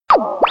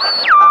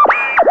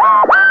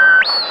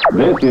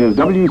This is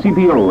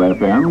WCPO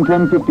FM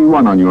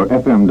 1051 on your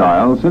FM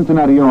dial,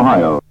 Cincinnati,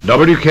 Ohio.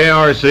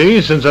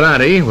 WKRC,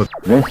 Cincinnati.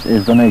 This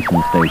is the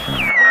Nation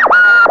Station.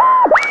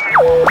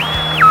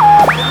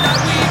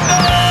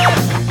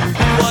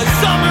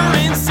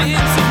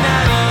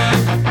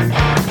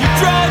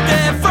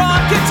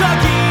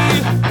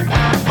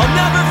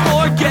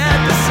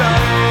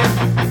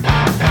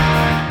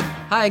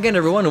 Hi again,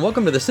 everyone, and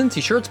welcome to the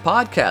Cincy Shirts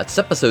Podcast. It's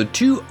episode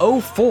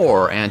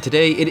 204, and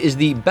today it is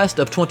the Best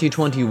of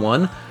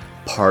 2021,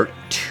 Part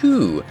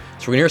 2. So we're going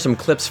to hear some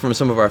clips from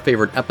some of our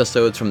favorite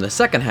episodes from the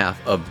second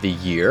half of the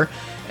year,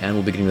 and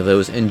we'll be getting to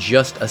those in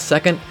just a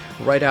second.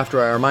 Right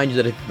after I remind you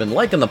that if you've been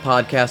liking the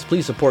podcast,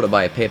 please support it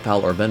by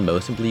PayPal or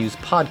Venmo. Simply use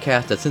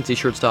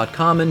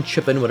podcast@cincyshirts.com and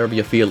chip in whatever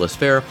you feel is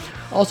fair.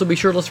 Also, be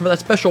sure to listen for that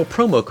special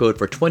promo code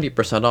for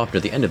 20% off near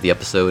the end of the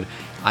episode.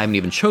 I haven't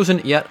even chosen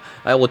it yet.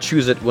 I will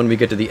choose it when we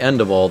get to the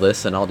end of all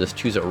this, and I'll just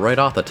choose it right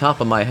off the top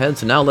of my head.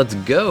 So now let's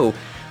go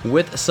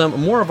with some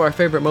more of our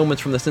favorite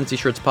moments from the Cincy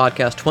Shirts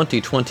Podcast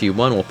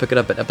 2021. We'll pick it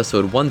up at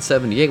episode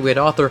 178. We had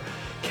author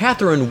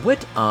Catherine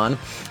Witt on,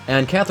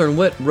 and Catherine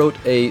Witt wrote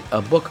a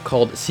book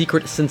called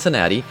Secret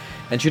Cincinnati,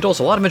 and she told us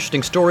a lot of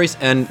interesting stories,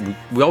 and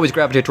we always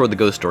gravitate toward the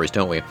ghost stories,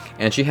 don't we?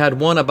 And she had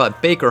one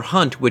about Baker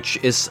Hunt, which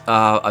is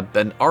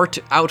an art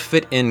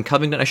outfit in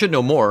Covington. I should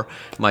know more.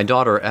 My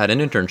daughter had an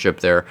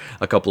internship there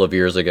a couple of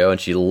years ago, and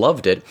she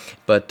loved it.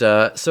 But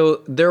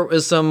so there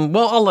was some,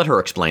 well, I'll let her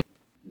explain.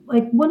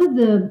 Like one of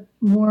the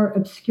more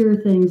obscure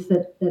things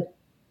that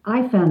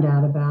I found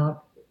out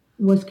about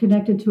was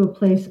connected to a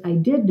place I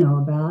did know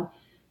about,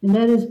 and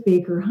that is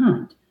Baker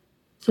Hunt.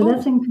 So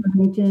that's in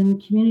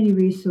Covington, community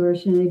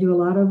resource, and they do a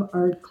lot of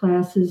art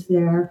classes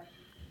there.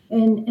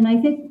 And I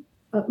think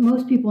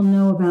most people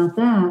know about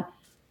that.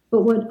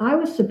 But what I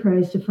was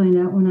surprised to find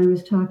out when I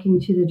was talking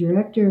to the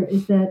director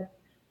is that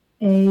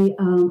a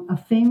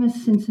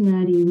famous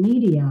Cincinnati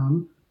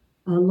medium,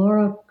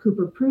 Laura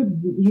Cooper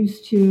Pruden,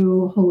 used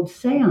to hold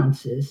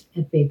seances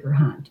at Baker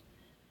Hunt.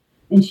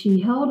 And she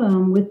held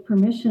them with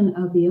permission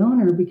of the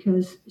owner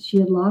because she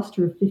had lost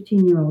her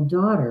 15-year-old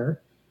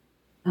daughter.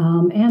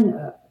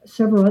 And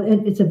several,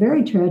 it's a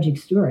very tragic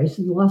story.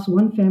 She lost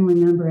one family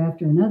member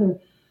after another.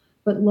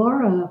 But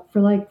Laura, for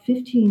like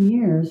 15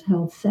 years,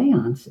 held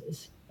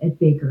seances at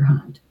Baker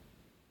Hunt.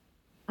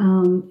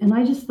 And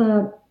I just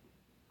thought,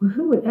 well,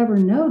 who would ever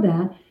know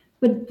that?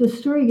 But the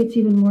story gets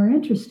even more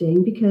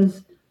interesting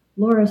because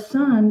Laura's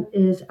son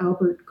is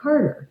Albert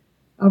Carter.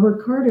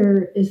 Albert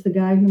Carter is the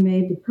guy who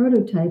made the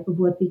prototype of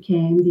what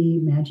became the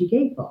Magic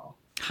 8 Ball.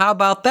 How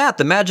about that?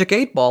 The Magic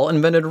 8 Ball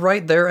invented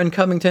right there in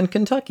Covington,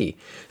 Kentucky.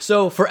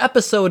 So for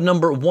episode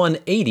number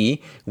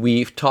 180,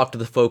 we've talked to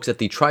the folks at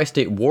the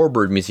Tri-State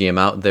Warbird Museum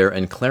out there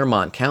in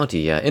Claremont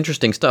County.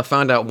 Interesting stuff.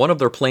 Found out one of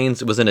their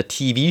planes was in a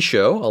TV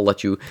show. I'll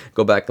let you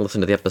go back and listen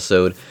to the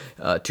episode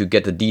to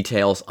get the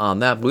details on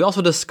that. But we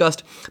also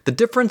discussed the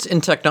difference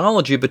in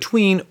technology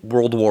between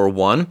World War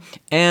I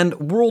and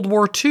World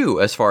War II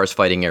as far as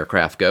fighting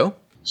aircraft go.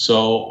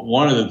 So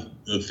one of the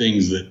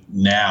things that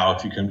now,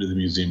 if you come to the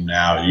museum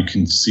now, you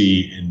can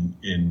see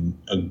in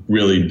a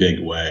really big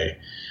way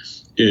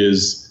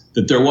is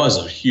that there was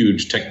a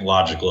huge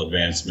technological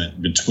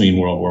advancement between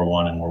World War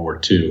I and World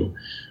War II.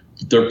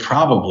 There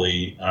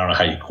probably, I don't know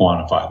how you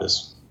quantify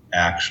this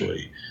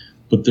actually,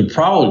 but there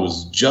probably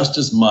was just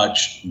as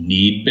much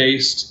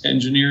need-based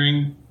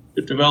engineering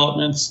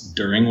developments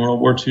during World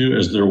War II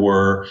as there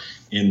were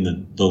in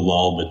the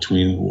lull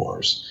between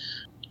wars.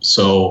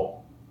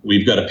 So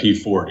we've got a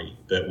P-40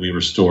 that we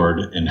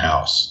restored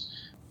in-house.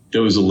 It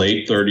was a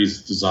late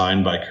 30s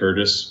design by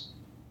Curtiss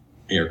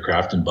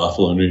Aircraft in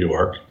Buffalo, New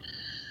York.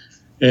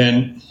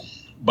 And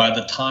by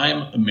the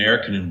time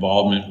American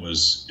involvement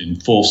was in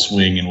full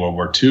swing in World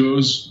War II, it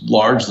was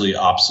largely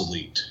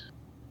obsolete.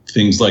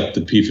 Things like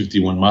the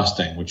P-51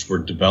 Mustang, which were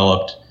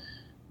developed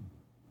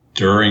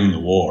during the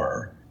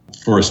war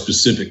for a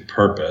specific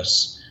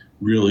purpose,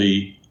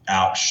 really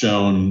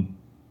outshone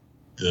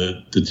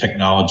the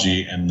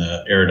technology and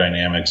the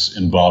aerodynamics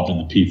involved in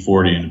the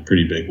P-40 in a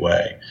pretty big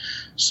way.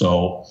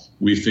 So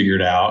we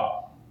figured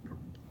out,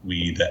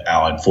 the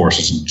Allied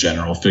forces in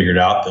general, figured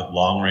out that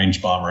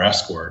long-range bomber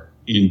escort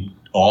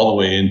all the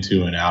way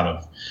into and out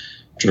of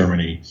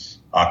Germany,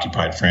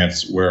 occupied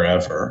France,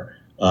 wherever,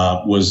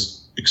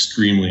 was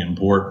extremely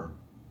important.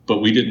 But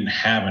we didn't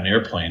have an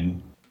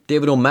airplane.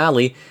 David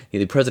O'Malley,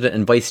 the president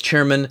and vice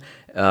chairman,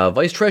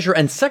 vice treasurer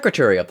and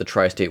secretary of the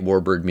Tri-State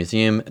Warbird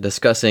Museum,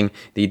 discussing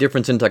the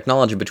difference in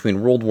technology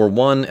between World War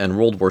I and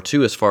World War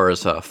II as far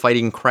as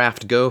fighting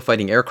aircraft,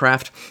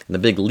 and the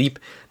big leap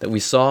that we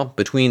saw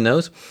between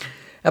those.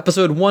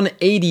 Episode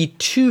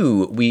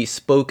 182, we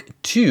spoke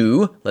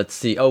to,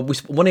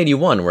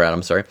 181 we're at,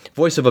 I'm sorry,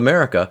 Voice of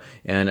America,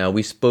 and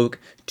we spoke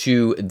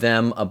to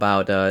them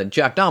about,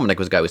 Jack Dominic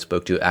was the guy we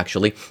spoke to,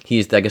 actually.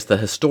 He's, I guess, the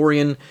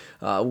historian,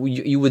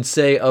 you would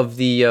say, of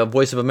the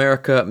Voice of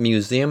America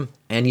Museum,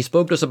 and he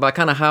spoke to us about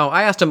kind of how,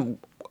 I asked him,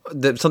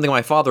 something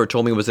my father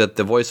told me was that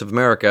the Voice of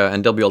America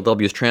and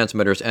WLW's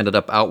transmitters ended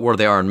up out where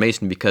they are in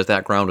Mason because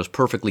that ground was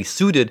perfectly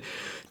suited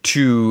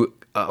to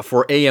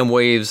for AM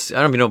waves,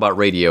 I don't even know about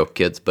radio,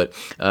 kids, but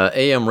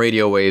AM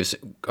radio waves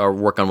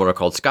work on what are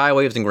called sky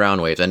waves and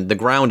ground waves. And the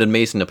ground in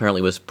Mason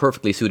apparently was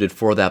perfectly suited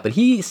for that. But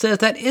he says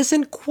that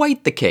isn't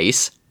quite the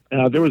case.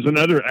 There was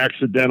another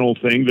accidental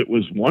thing that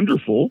was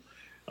wonderful.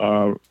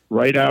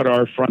 Right out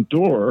our front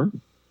door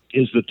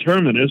is the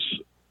terminus,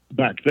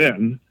 back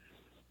then,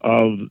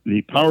 of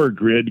the power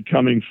grid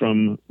coming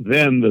from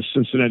then the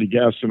Cincinnati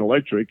Gas and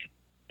Electric,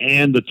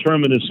 and the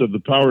terminus of the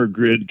power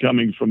grid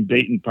coming from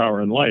Dayton Power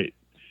and Light.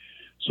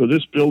 So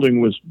this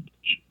building was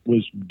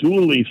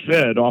dually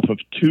fed off of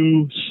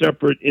two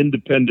separate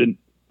independent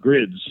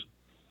grids.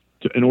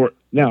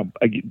 Now,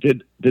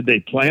 did they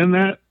plan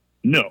that?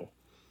 No.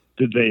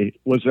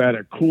 Was that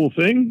a cool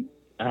thing?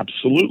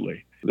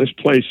 Absolutely. This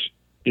place,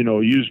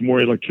 used more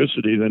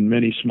electricity than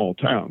many small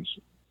towns.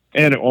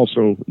 And it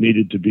also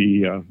needed to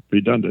be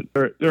redundant.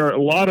 There are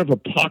a lot of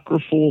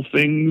apocryphal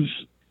things.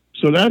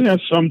 So that has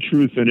some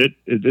truth in it.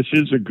 This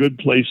is a good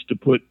place to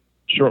put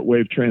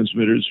shortwave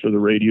transmitters for the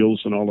radials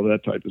and all of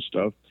that type of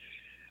stuff.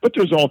 But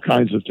there's all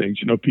kinds of things.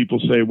 People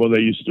say, well,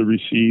 they used to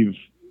receive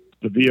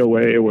the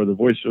VOA or the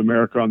Voice of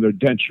America on their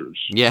dentures.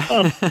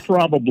 Yeah.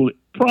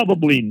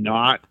 Probably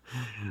not.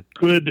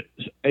 Could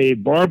a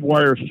barbed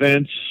wire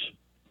fence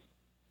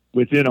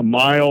within a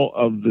mile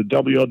of the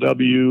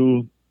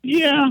WLW?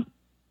 Yeah.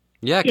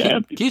 Yeah.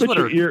 If you put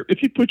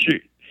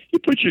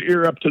your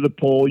ear up to the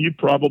pole, you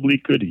probably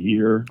could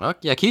hear.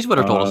 Yeah,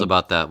 Kieswetter told us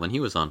about that when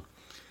he was on.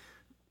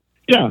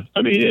 Yeah,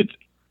 I mean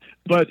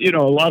but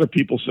a lot of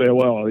people say,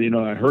 well,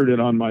 I heard it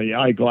on my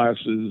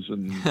eyeglasses,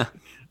 and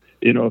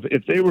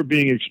if they were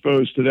being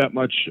exposed to that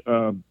much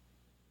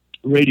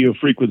radio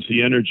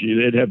frequency energy,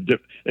 they'd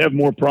have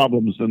more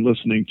problems than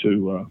listening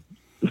to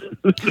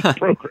the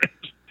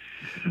programs.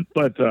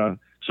 But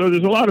so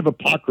there's a lot of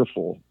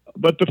apocryphal.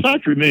 But the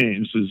fact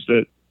remains is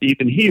that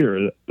even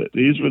here,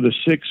 these were the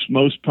 6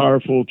 most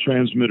powerful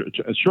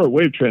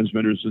shortwave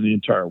transmitters in the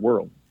entire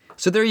world.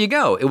 So there you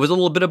go. It was a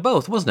little bit of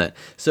both, wasn't it?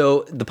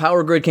 So the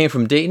power grid came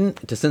from Dayton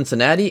to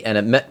Cincinnati, and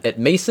it met at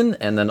Mason,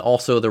 and then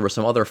also there were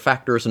some other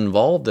factors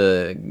involved,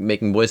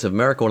 making Voice of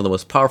America one of the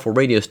most powerful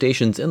radio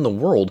stations in the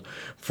world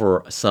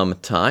for some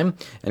time.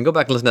 And go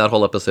back and listen to that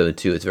whole episode,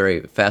 too. It's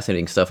very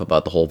fascinating stuff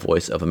about the whole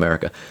Voice of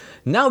America.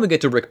 Now we get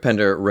to Rick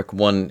Pender. Rick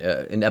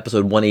in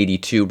episode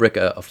 182. Rick,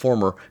 a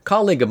former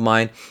colleague of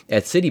mine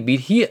at City Beat,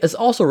 he has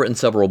also written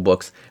several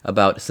books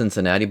about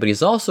Cincinnati, but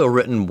he's also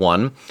written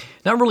one,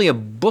 not really a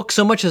book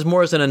so much as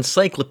more as an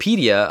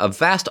encyclopedia, a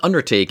vast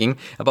undertaking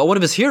about one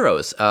of his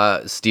heroes,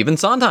 Stephen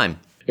Sondheim.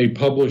 A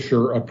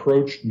publisher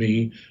approached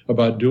me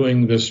about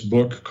doing this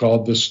book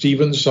called the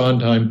Stephen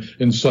Sondheim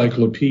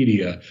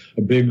Encyclopedia,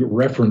 a big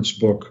reference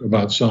book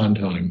about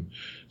Sondheim.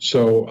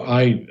 So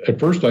at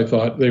first I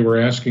thought they were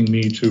asking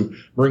me to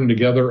bring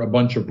together a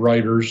bunch of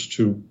writers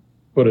to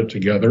put it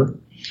together.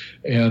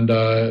 And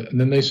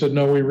then they said,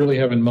 no, we really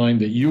have in mind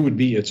that you would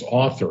be its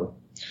author.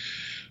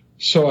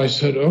 So I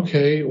said,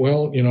 okay,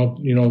 well,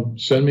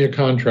 send me a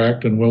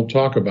contract and we'll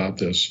talk about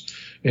this.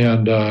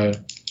 And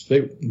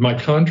my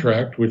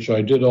contract, which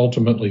I did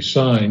ultimately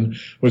sign,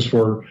 was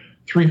for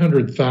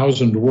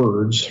 300,000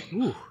 words.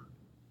 Ooh.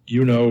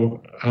 You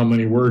know how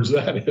many words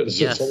that is.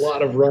 Yes. It's a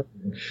lot of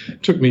writing.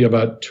 It took me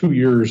about 2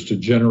 years to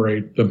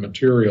generate the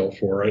material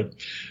for it.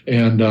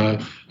 And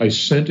I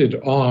sent it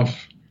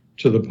off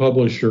to the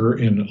publisher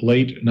in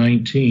late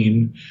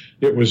 19.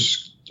 It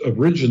was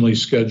originally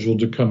scheduled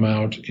to come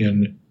out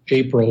in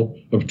April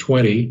of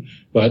 20,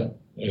 but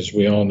as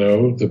we all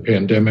know, the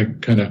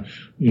pandemic kind of,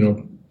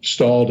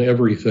 stalled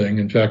everything.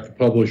 In fact, the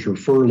publisher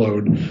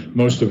furloughed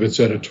most of its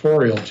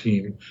editorial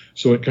team.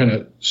 So it kind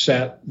of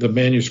the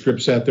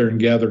manuscript sat there and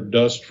gathered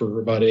dust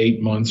for about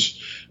 8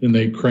 months. And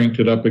they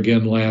cranked it up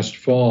again last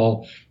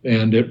fall,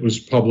 and it was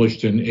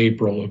published in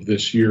April of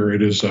this year.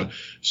 It is a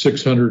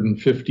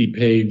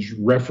 650-page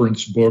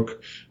reference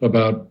book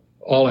about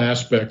all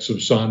aspects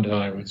of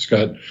Sondheim. It's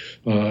got,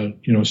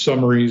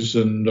 summaries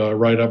and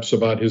write-ups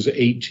about his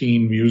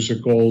 18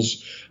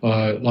 musicals,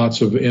 lots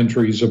of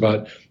entries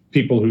about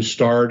people who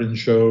starred in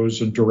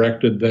shows and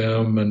directed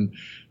them, and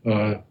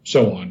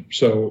so on.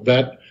 So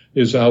that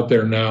is out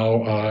there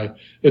now.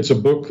 It's a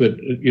book that,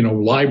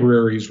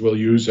 libraries will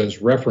use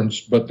as reference,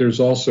 but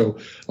there's also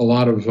a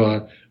lot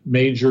of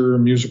major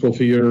musical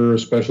theater,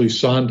 especially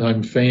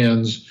Sondheim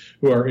fans,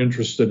 who are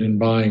interested in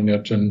buying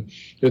it. And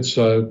it's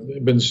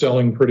been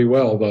selling pretty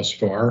well thus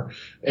far,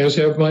 as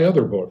have my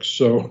other books.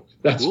 So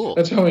that's cool.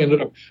 That's how I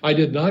ended up. I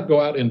did not go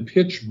out and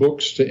pitch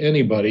books to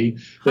anybody.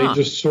 They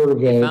just sort of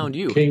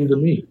came to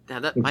me. Yeah,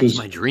 that's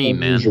my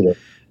dream, unusual.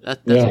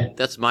 Man.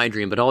 That's my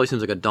dream, but it always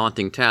seems like a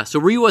daunting task. So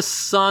were you a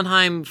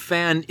Sondheim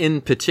fan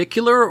in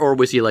particular, or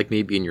was he like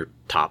maybe in your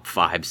top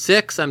 5,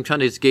 6? I'm trying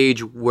to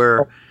gauge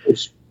where...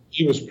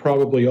 He was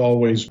probably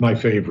always my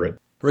favorite.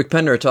 Rick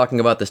Penner talking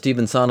about the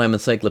Stephen Sondheim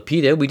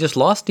Encyclopedia. We just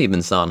lost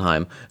Stephen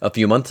Sondheim a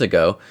few months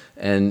ago,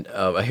 and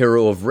a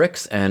hero of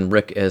Rick's, and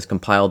Rick has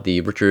compiled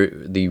the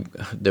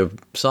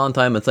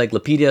Sondheim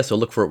Encyclopedia, so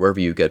look for it wherever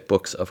you get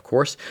books, of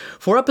course.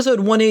 For episode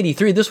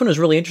 183, this one is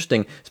really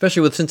interesting,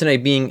 especially with Cincinnati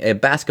being a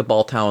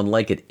basketball town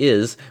like it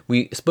is.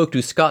 We spoke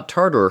to Scott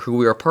Tarter, who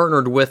we are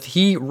partnered with.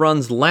 He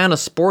runs Lana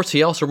Sports.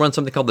 He also runs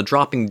something called the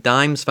Dropping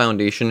Dimes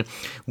Foundation,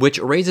 which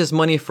raises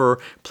money for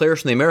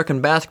players from the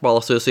American Basketball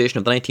Association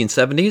of the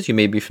 1970s. You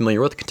may be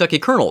familiar with. Kentucky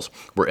Colonels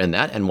were in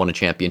that and won a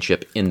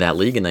championship in that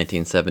league in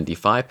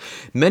 1975.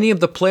 Many of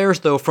the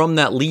players, though, from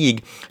that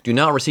league do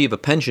not receive a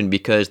pension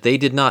because they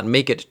did not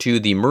make it to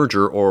the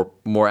merger, or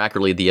more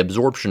accurately, the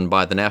absorption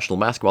by the National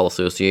Basketball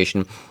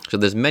Association. So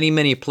there's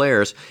many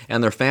players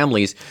and their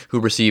families who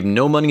receive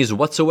no monies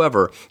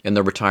whatsoever in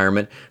their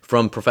retirement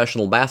from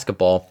professional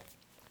basketball.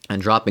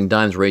 And Dropping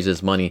Dimes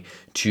raises money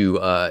to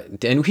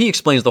and he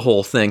explains the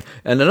whole thing.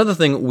 And another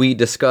thing we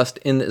discussed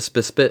in this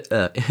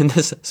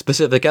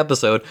specific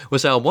episode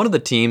was how one of the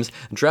teams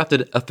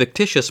drafted a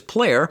fictitious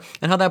player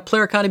and how that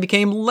player kind of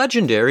became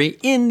legendary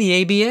in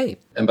the ABA.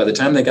 And by the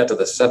time they got to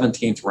the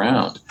 17th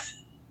round,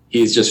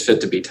 he's just fit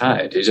to be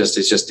tied. He's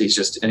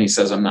just, and he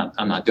says, I'm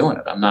not doing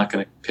it. I'm not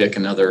going to pick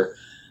another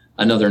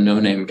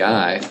no-name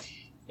guy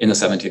in the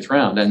 17th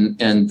round.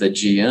 And the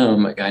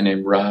GM, a guy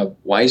named Rob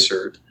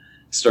Weissert,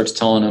 starts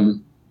telling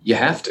him, you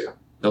have to.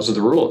 Those are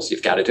the rules.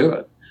 You've got to do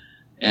it.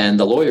 And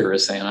the lawyer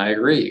is saying, I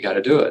agree, you got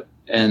to do it.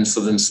 And so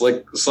then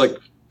Slick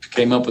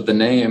came up with the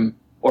name,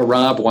 or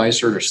Rob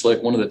Weissert or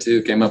Slick, one of the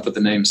two, came up with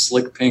the name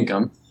Slick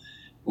Pinkham,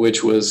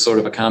 which was sort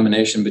of a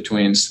combination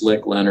between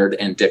Slick Leonard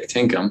and Dick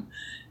Tinkham.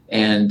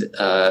 And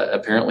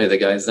apparently the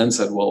guys then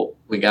said, well,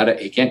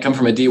 he can't come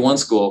from a D1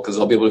 school because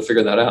they'll be able to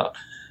figure that out.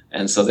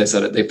 And so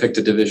they picked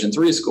a Division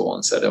III school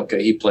and said,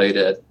 okay, he played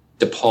at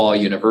DePaul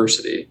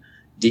University,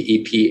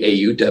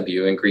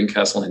 DEPAUW in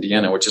Greencastle,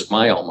 Indiana, which is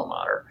my alma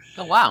mater.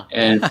 Oh, wow.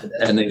 And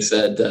they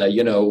said,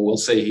 we'll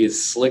say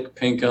he's Slick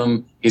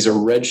Pinkham. He's a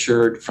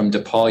redshirt from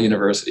DePaul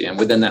University. And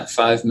within that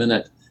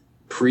 5-minute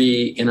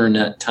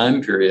pre-internet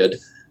time period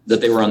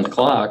that they were on the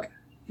clock,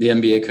 the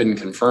NBA couldn't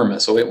confirm it.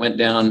 So it went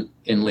down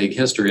in league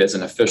history as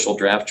an official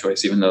draft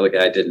choice, even though the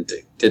guy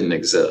didn't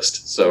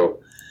exist.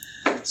 So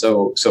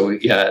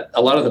yeah,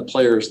 a lot of the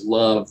players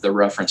love the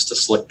reference to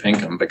Slick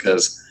Pinkham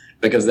because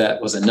that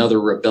was another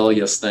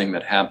rebellious thing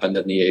that happened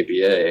in the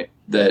ABA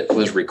that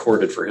was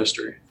recorded for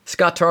history.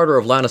 Scott Tarter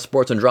of Lana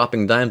Sports and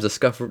Dropping Dimes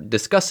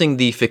discussing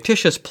the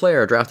fictitious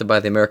player drafted by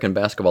the American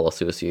Basketball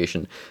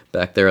Association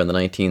back there in the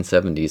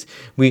 1970s.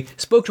 We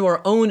spoke to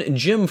our own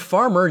Jim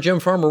Farmer. Jim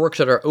Farmer works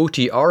at our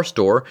OTR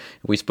store.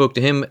 We spoke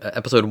to him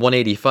episode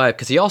 185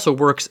 because he also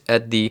works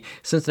at the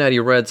Cincinnati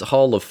Reds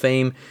Hall of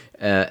Fame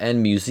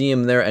and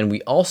museum there, and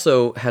we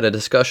also had a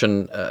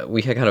discussion.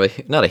 We had kind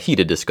of not a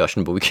heated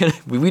discussion, but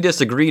we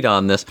disagreed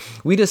on this.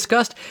 We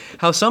discussed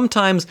how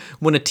sometimes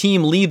when a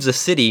team leaves a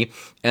city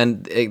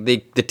and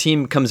the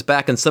team comes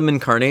back in some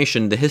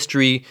incarnation, the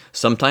history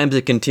sometimes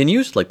it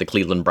continues, like the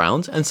Cleveland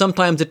Browns, and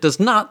sometimes it does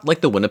not,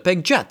 like the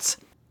Winnipeg Jets.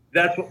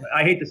 That's what,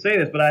 I hate to say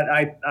this, but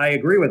I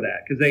agree with that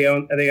because they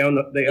own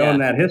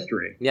that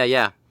history.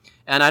 Yeah.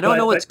 And I don't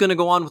know what's going to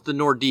go on with the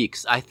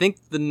Nordiques. I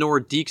think the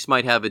Nordiques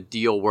might have a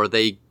deal where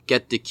they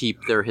get to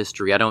keep their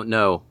history. I don't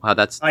know how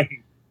that's. I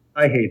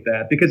hate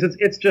that because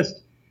it's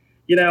just,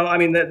 I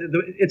mean,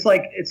 it's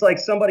like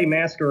somebody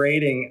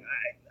masquerading.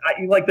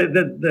 Like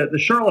the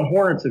Charlotte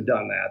Hornets have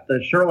done that.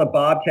 The Charlotte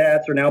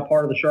Bobcats are now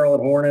part of the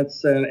Charlotte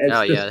Hornets, and it's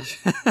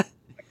I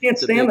can't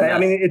stand that. Mess. I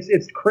mean,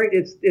 it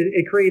creates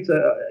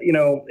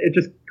it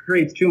just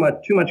creates too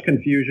much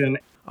confusion.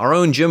 Our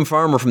own Jim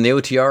Farmer from the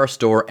OTR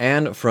store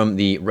and from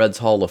the Reds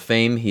Hall of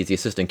Fame. He's the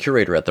assistant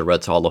curator at the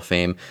Reds Hall of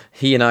Fame.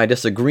 He and I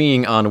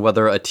disagreeing on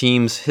whether a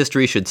team's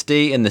history should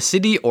stay in the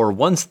city or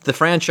once the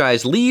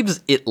franchise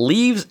leaves, it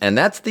leaves, and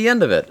that's the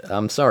end of it.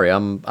 I'm sorry.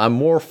 I'm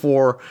more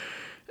for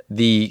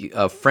the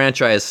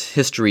franchise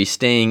history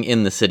staying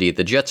in the city.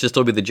 The Jets should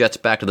still be the Jets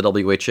back to the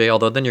WHA,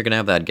 although then you're going to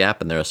have that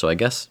gap in there. So I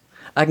guess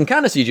I can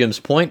kind of see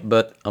Jim's point,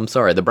 but I'm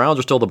sorry. The Browns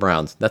are still the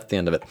Browns. That's the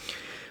end of it.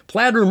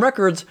 Plaid Room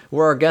Records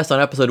were our guests on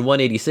episode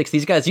 186.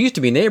 These guys used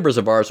to be neighbors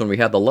of ours when we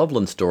had the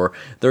Loveland store.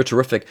 They're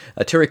terrific.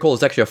 Terry Cole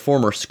is actually a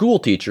former school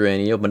teacher, and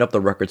he opened up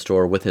the record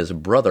store with his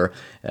brother.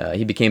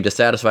 He became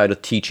dissatisfied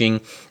with teaching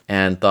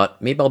and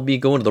thought, maybe I'll be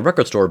going to the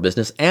record store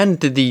business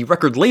and to the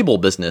record label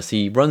business.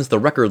 He runs the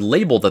record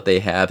label that they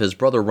have. His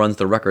brother runs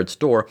the record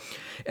store.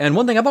 And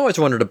one thing I've always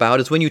wondered about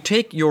is when you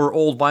take your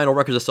old vinyl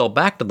records to sell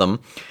back to them,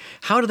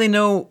 how do they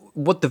know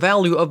what the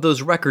value of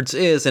those records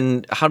is,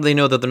 and how do they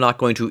know that they're not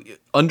going to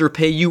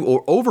underpay you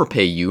or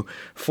overpay you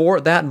for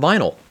that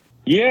vinyl?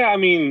 Yeah, I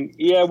mean,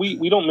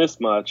 we don't miss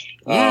much.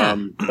 Yeah.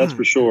 That's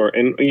for sure.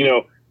 And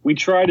we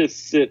try to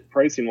sit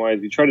pricing wise.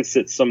 We try to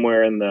sit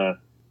somewhere in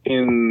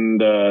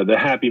the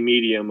happy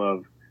medium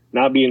of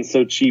not being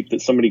so cheap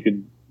that somebody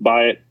could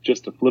buy it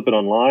just to flip it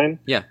online.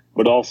 Yeah.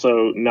 But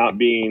also not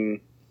being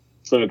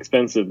so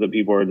expensive that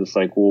people are just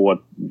like, well, what,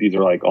 these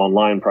are like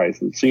online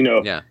prices. So,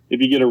 if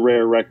you get a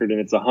rare record and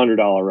it's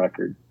 $100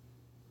 record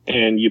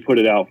and you put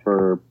it out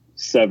for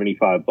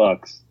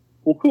 $75.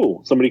 Well,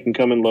 cool. Somebody can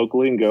come in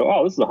locally and go,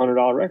 oh, this is a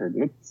 $100 record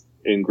and it's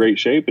in great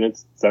shape and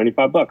it's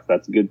 $75.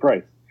 That's a good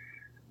price.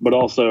 But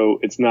also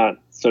it's not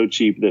so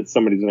cheap that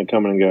somebody's going to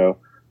come in and go,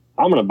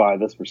 I'm going to buy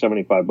this for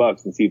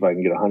 $75 and see if I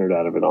can get 100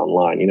 out of it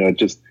online. You know, it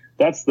just,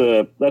 that's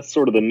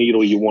sort of the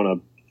needle you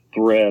want to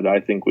thread,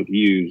 I think, with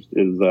used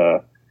is,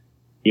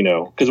 you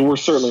know, because we're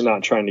certainly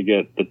not trying to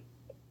get the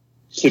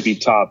tippy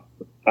top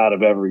out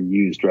of every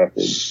used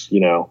record,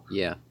 you know.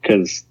 Yeah.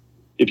 Because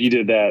if you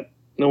did that,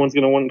 no one's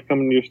going to want to come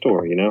into your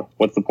store, you know.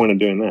 What's the point of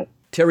doing that?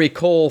 Terry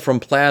Cole from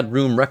Plaid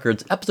Room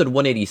Records, episode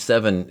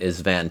 187 is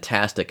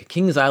fantastic.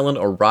 Kings Island,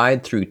 A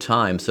Ride Through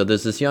Time. So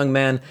there's this young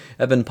man,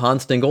 Evan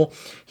Ponstingle.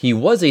 He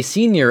was a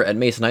senior at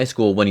Mason High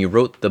School when he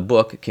wrote the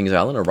book, Kings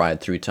Island, A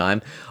Ride Through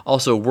Time.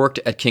 Also worked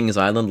at Kings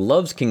Island,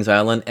 loves Kings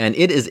Island, and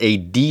it is a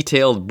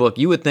detailed book.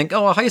 You would think,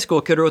 oh, a high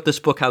school kid wrote this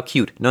book, how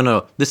cute.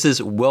 No. This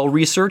is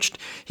well-researched.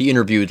 He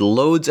interviewed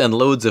loads and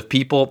loads of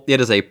people.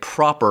 It is a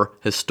proper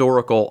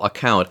historical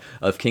account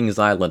of Kings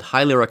Island.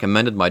 Highly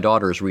recommended. My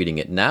daughter is reading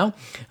it now.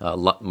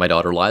 My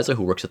daughter Liza,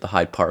 who works at the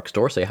Hyde Park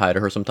store, say hi to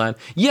her sometime.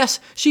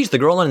 Yes, she's the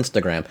girl on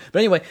Instagram. But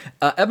anyway,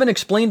 Evan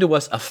explained to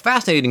us a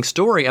fascinating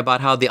story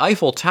about how the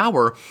Eiffel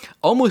Tower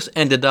almost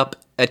ended up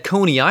at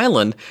Coney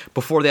Island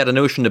before they had a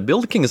notion to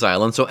build Kings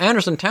Island, so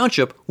Anderson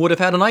Township would have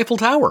had an Eiffel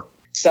Tower.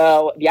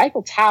 So the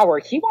Eiffel Tower,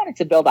 he wanted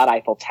to build that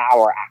Eiffel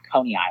Tower at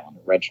Coney Island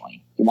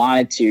originally. He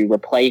wanted to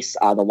replace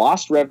the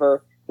Lost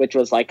River, which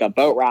was like a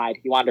boat ride.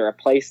 He wanted to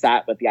replace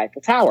that with the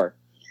Eiffel Tower.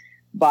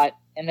 But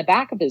in the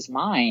back of his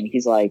mind,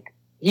 he's like,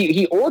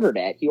 He ordered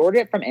it. He ordered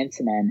it from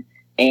Intamin,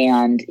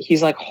 and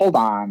he's like, hold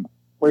on.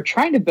 We're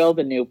trying to build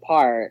a new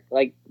park.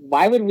 Like,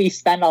 why would we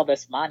spend all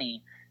this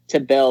money to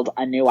build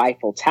a new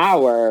Eiffel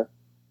Tower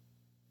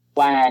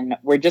when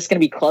we're just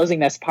going to be closing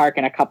this park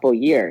in a couple of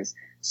years?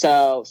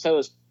 So it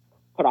was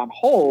put on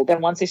hold.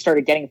 And once they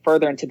started getting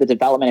further into the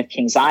development of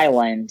Kings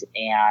Island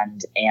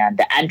and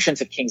the entrance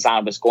of Kings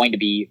Island was going to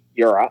be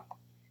Europe,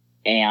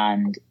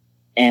 and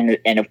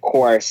of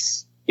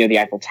course, you know, the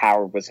Eiffel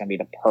Tower was going to be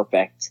the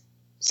perfect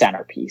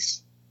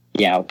centerpiece,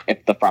 you know,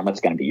 if the front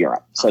was going to be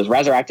Europe. So it was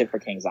resurrected for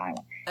Kings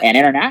Island. And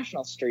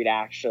International Street,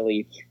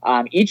 actually,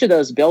 each of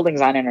those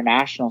buildings on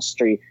International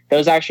Street,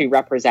 those actually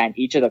represent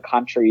each of the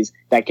countries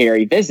that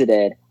Gary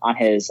visited on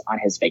his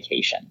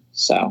vacation.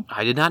 So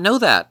I did not know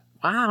that.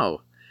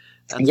 Wow.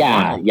 That's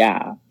yeah.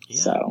 wild.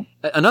 So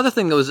another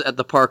thing that was at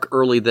the park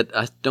early that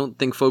I don't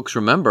think folks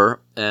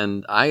remember,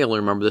 and I only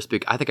remember this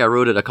because I think I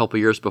wrote it a couple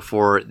years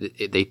before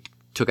they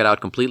took it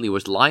out completely,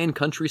 was Lion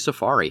Country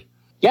Safari.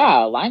 Yeah,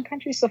 Lion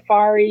Country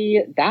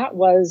Safari,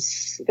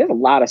 there's a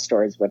lot of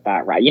stories with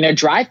that, right? You know,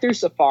 drive-through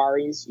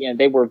safaris, you know,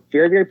 they were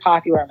very, very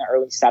popular in the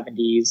early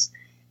 70s,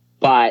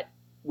 but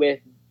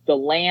with the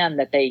land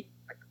that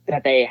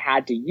they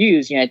had to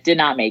use, you know, it did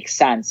not make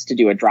sense to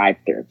do a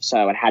drive-through.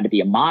 So it had to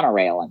be a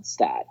monorail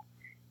instead.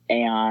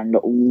 And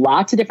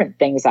lots of different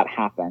things that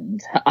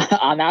happened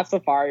on that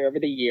safari over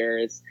the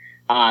years.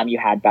 You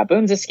had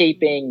baboons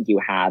escaping, you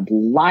had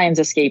lions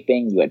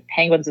escaping, you had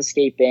penguins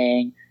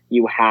escaping,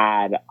 you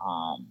had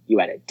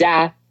a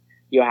death,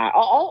 you had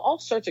all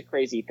sorts of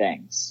crazy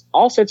things,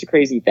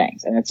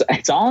 and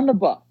it's all in the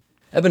book.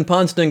 Evan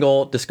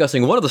Ponstingle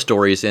discussing one of the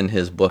stories in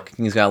his book,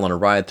 Kings Island, A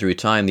Ride Through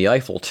Time, the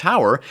Eiffel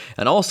Tower,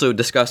 and also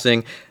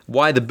discussing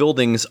why the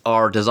buildings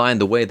are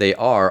designed the way they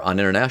are on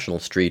International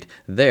Street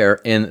there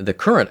in the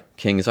current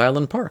Kings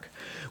Island Park.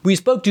 We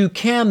spoke to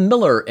Cam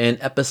Miller in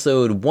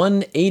episode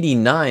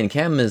 189.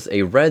 Cam is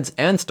a Reds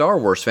and Star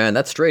Wars fan.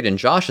 That's straight in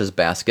Josh's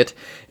basket.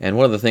 And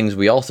one of the things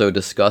we also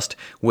discussed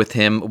with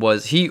him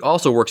was he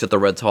also works at the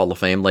Reds Hall of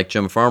Fame, like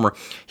Jim Farmer.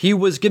 He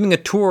was giving a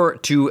tour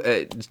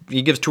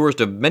he gives tours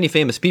to many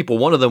famous people.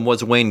 One of them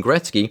was Wayne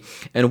Gretzky.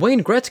 And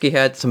Wayne Gretzky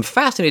had some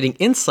fascinating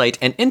insight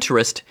and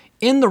interest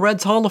in the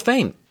Reds Hall of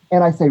Fame.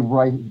 And I say,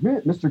 right,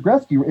 Mr.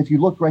 Gretzky, if you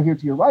look right here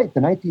to your right,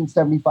 the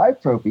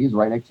 1975 trophy is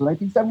right next to the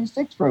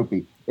 1976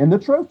 trophy in the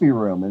trophy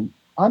room. And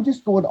I'm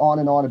just going on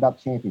and on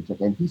about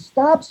championships. And he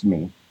stops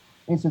me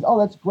and he says, oh,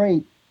 that's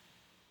great.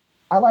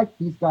 I like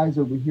these guys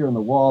over here on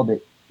the wall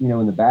that, you know,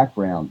 in the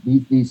background.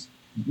 These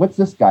what's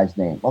this guy's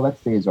name? Oh, that's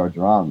Cesar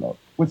Durango.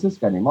 What's this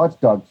guy's name? Oh, it's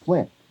Doug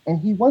Flint. And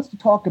he wants to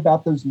talk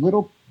about those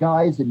little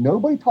guys that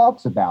nobody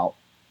talks about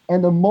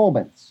and the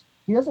moments.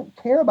 He doesn't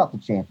care about the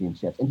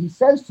championships. And he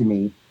says to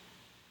me,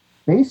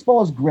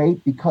 baseball is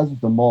great because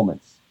of the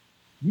moments.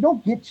 You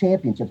don't get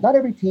championships. Not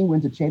every team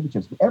wins a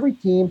championship, but every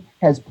team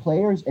has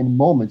players and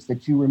moments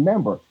that you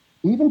remember.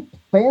 Even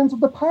fans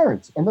of the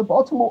Pirates and the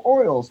Baltimore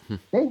Orioles,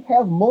 they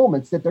have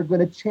moments that they're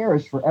going to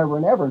cherish forever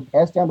and ever and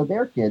pass down to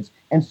their kids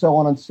and so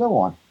on and so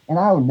on. And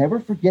I will never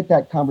forget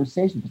that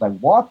conversation because I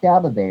walked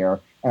out of there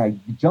and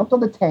I jumped on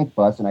the tank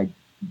bus and I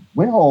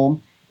went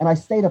home and I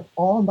stayed up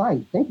all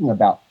night thinking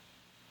about,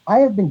 I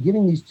have been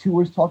giving these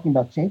tours talking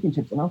about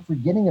championships and I'm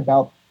forgetting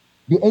about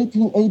the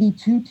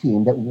 1882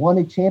 team that won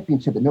a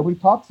championship that nobody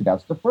talks about.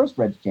 It's the first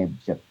Reds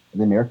championship of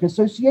the American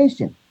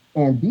Association.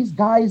 And these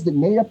guys that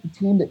made up the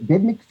team that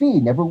Bid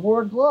McPhee never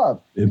wore a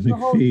glove. Bid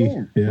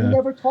McPhee, yeah. We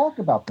never talk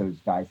about those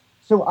guys.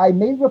 So I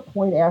made a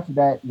point after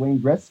that Wayne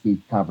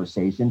Gretzky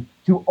conversation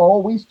to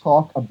always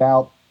talk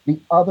about the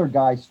other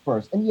guys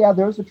first. And yeah,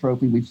 there's a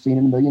trophy. We've seen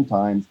it a million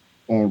times,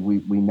 and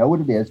we know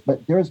what it is.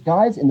 But there's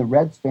guys in the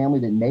Reds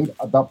family that made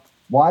about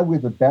why we're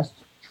the best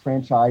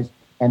franchise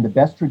and the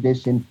best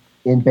tradition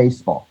in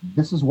baseball.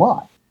 This is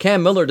why.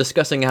 Cam Miller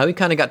discussing how he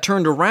kind of got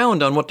turned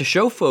around on what to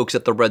show folks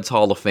at the Reds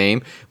Hall of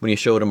Fame when he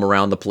showed them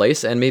around the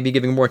place, and maybe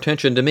giving more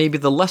attention to maybe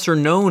the lesser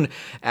known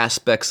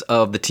aspects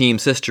of the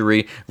team's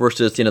history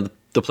versus,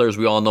 the players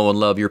we all know and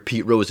love, your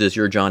Pete Roses,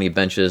 your Johnny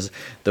Benches,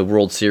 the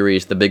World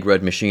Series, the Big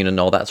Red Machine, and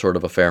all that sort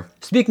of affair.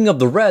 Speaking of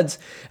the Reds,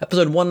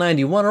 episode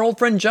 191, our old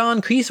friend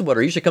John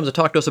Kieswetter usually comes to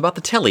talk to us about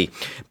the telly.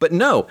 But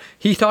no,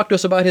 he talked to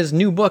us about his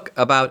new book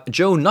about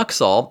Joe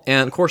Nuxhall.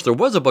 And of course, there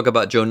was a book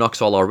about Joe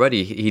Nuxhall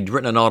already. He'd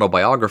written an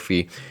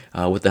autobiography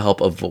with the help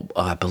of,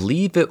 I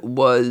believe it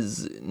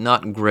was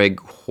not Greg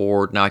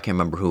Horde. Now I can't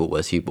remember who it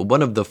was. But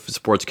one of the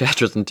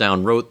sportscasters in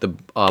town wrote the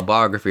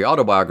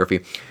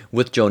autobiography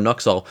with Joe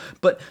Nuxhall.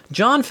 But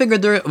John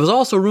figured there was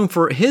also room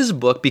for his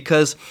book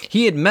because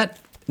he had met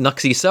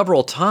Nuxie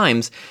several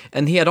times,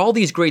 and he had all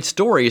these great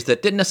stories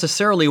that didn't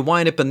necessarily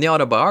wind up in the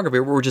autobiography,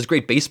 were just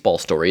great baseball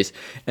stories.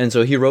 And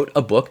so he wrote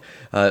a book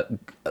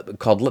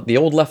called The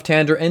Old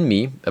Left-Hander and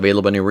Me,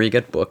 available anywhere you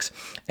get books.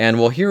 And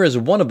well, here is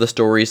one of the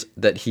stories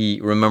that he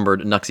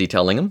remembered Nuxie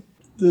telling him.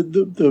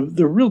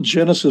 The real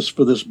genesis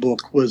for this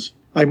book was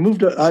I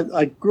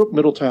grew up in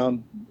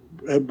Middletown,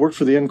 had worked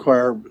for the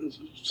Enquirer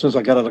since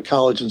I got out of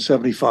college in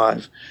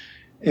 75.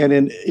 And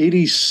in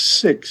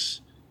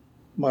 86,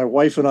 my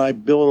wife and I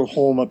built a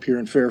home up here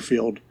in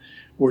Fairfield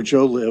where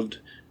Joe lived.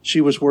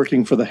 She was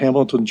working for the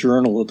Hamilton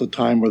Journal at the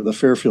time, or the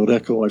Fairfield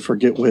Echo, I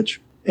forget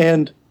which.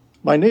 And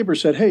my neighbor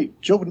said, hey,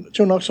 Joe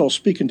Nuxhall's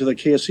speaking to the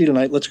KSC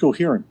tonight. Let's go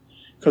hear him.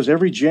 Because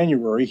every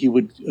January he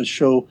would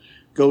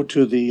go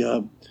to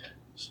the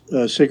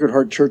Sacred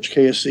Heart Church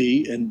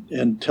KSC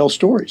and tell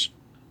stories.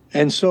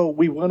 And so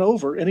we went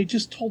over, and he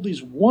just told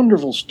these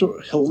wonderful,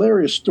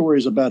 hilarious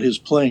stories about his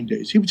playing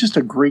days. He was just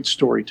a great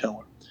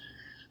storyteller.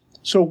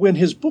 So when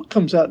his book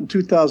comes out in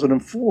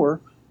 2004,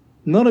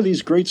 none of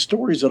these great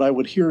stories that I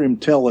would hear him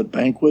tell at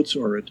banquets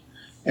or at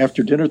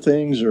after-dinner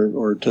things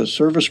or to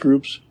service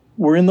groups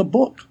were in the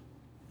book,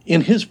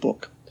 in his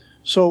book.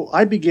 So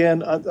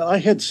I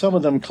had some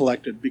of them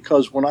collected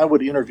because when I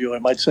would interview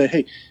him, I'd say,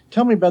 hey,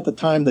 tell me about the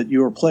time that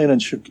you were playing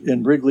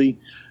in Wrigley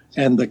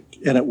and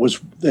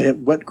they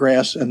had wet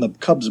grass and the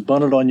Cubs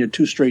bunted on you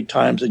 2 straight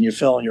times and you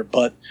fell on your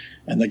butt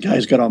and the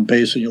guys got on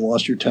base and you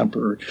lost your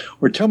temper.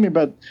 Or tell me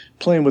about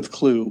playing with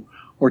Clue.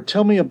 Or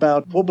tell me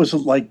about what was it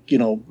like,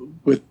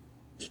 with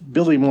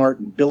Billy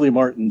Martin,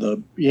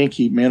 the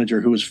Yankee manager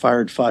who was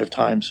fired 5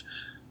 times,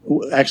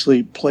 who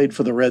actually played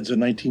for the Reds in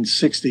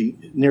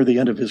 1960 near the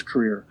end of his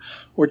career.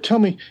 Or tell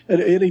me,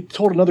 and he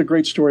told another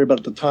great story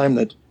about the time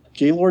that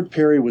Gaylord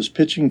Perry was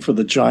pitching for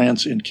the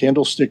Giants in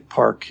Candlestick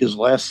Park, Joe's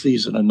last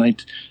season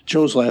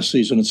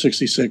in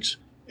 66,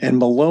 and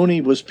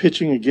Maloney was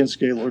pitching against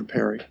Gaylord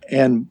Perry.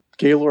 And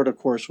Gaylord, of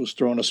course, was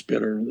throwing a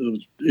spitter.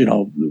 It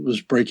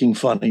was breaking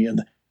funny.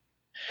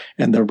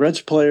 And the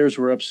Reds players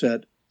were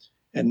upset,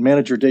 and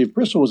manager Dave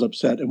Bristol was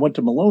upset and went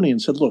to Maloney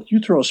and said, look, you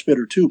throw a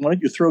spitter too. Why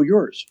don't you throw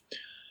yours?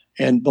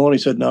 And Maloney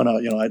said, no,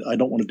 I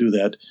don't want to do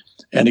that.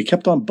 And he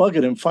kept on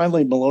bugging him.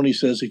 Finally, Maloney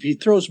says, if he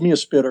throws me a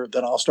spitter,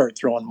 then I'll start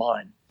throwing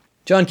mine.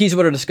 John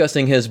Kieswetter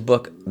discussing his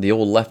book, The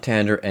Old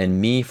Left-Hander and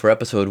Me, for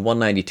episode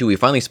 192. We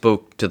finally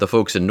spoke to the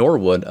folks in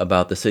Norwood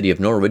about the city of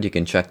Norwood. You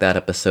can check that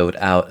episode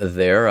out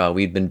there.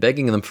 We'd been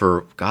begging them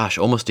for,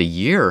 almost a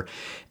year.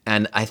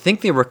 And I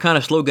think they were kind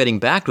of slow getting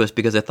back to us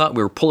because they thought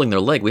we were pulling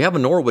their leg. We have a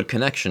Norwood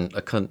collection,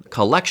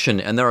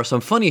 and there are some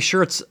funny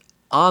shirts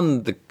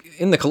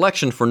in the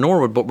collection for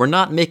Norwood, but we're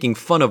not making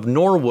fun of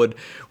Norwood.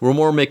 We're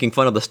more making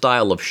fun of the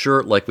style of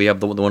shirt, like we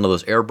have one of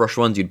those airbrush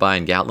ones you'd buy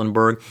in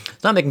Gatlinburg.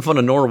 It's not making fun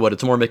of Norwood.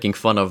 It's more making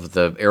fun of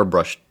the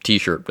airbrush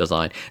T-shirt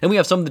design. And we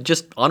have some that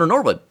just honor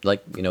Norwood,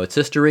 it's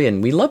history,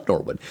 and we love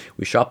Norwood.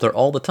 We shop there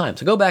all the time.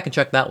 So go back and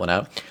check that one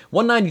out.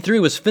 193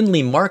 was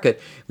Findlay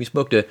Market. We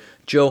spoke to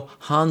Joe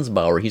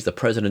Hansbauer. He's the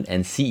president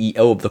and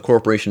CEO of the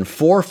corporation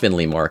for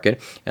Findlay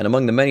Market. And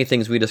among the many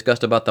things we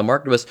discussed about the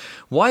market was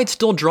why it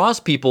still draws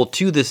people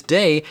to this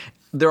day.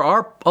 There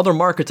are other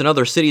markets in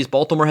other cities.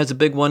 Baltimore has a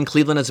big one.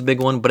 Cleveland has a big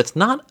one. But it's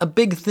not a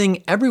big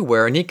thing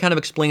everywhere. And he kind of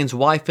explains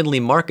why Findlay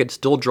Market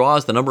still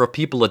draws the number of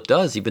people it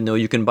does, even though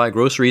you can buy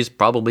groceries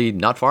probably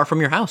not far from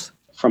your house.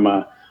 From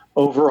a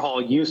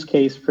overall use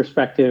case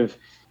perspective,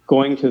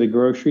 going to the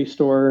grocery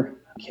store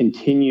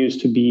continues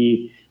to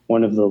be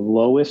one of the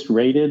lowest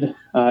rated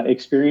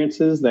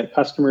experiences that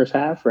customers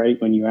have,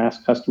 right? When you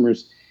ask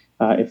customers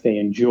if they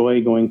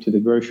enjoy going to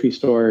the grocery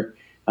store,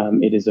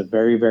 it is a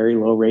very, very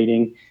low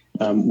rating.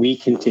 We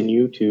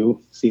continue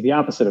to see the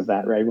opposite of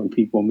that, right?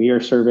 When we are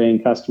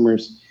surveying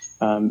customers,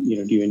 do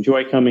you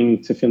enjoy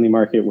coming to Findlay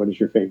Market? What is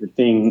your favorite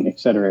thing, et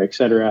cetera, et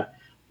cetera?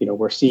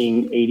 We're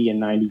seeing 80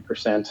 and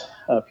 90%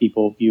 of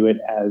people view it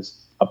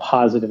as a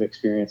positive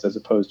experience as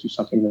opposed to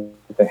something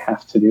that they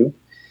have to do.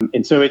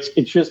 And so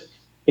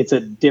it's a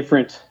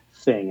different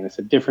thing, and it's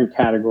a different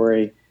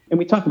category. And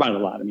we talk about it a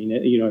lot. I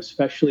mean,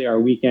 especially our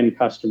weekend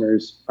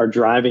customers are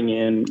driving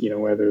in,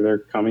 whether they're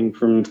coming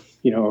from,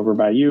 over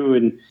by you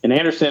in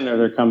Anderson, or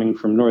they're coming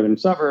from northern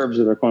suburbs,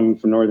 or they're coming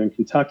from northern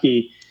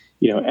Kentucky.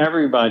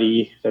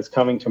 Everybody that's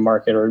coming to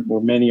market, or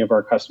many of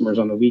our customers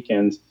on the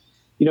weekends,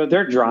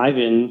 they're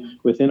driving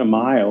within a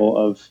mile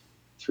of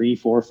 3,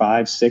 4,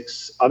 5,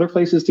 6 other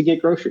places to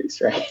get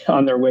groceries, right,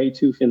 on their way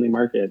to Findlay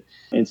Market.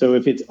 And so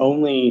if it's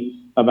only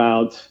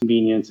about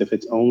convenience, if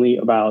it's only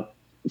about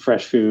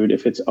fresh food,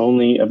 if it's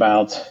only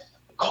about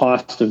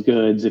cost of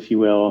goods, if you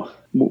will,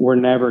 we're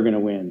never going to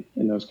win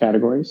in those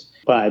categories.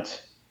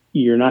 But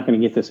you're not going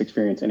to get this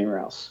experience anywhere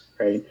else,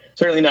 right?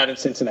 Certainly not in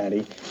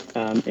Cincinnati.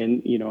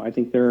 And I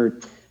think there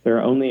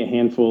are only a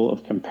handful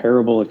of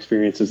comparable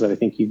experiences that I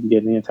think you can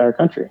get in the entire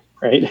country,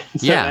 right?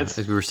 So yeah, as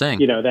we were saying.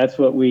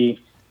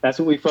 That's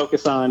what we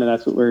focus on, and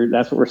that's what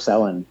we're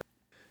selling.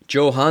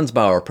 Joe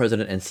Hansbauer,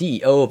 president and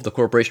CEO of the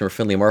Corporation for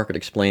Findlay Market,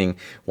 explaining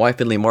why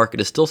Findlay Market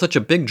is still such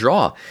a big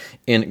draw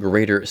in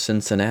greater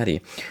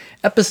Cincinnati.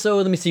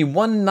 Episode,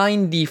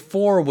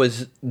 194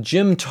 was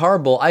Jim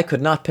Tarble. I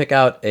could not pick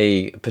out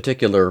a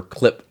particular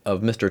clip of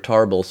Mr.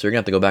 Tarble, so you're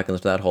going to have to go back and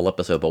listen to that whole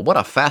episode. But what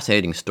a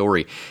fascinating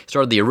story.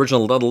 Started the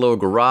original Ludlow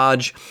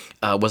Garage,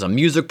 was a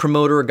music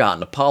promoter, got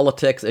into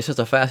politics. It's just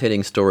a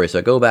fascinating story,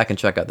 so go back and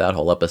check out that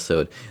whole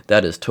episode.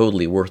 That is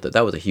totally worth it.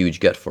 That was a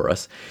huge get for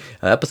us.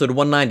 Episode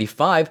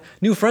 195,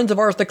 new friends of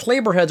ours, the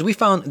Claberheads. We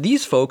found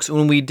these folks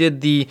when we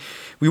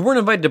weren't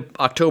invited to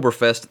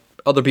Oktoberfest.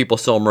 Other people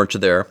sell merch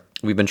there.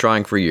 We've been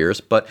trying for years,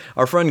 but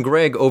our friend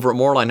Greg over at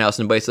Moorline House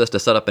invites us to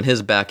set up in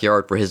his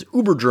backyard for his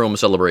Uberdrome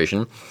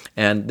celebration,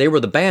 and they were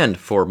the band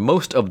for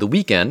most of the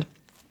weekend,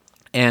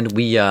 and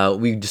we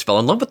just fell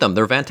in love with them.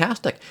 They're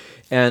fantastic,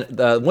 and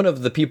one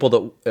of the people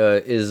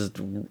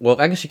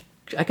that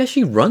I guess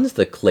she runs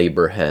the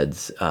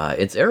Claberheads.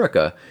 It's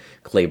Erica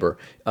Klaber.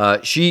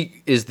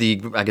 She is the,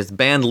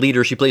 band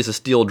leader. She plays the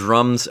steel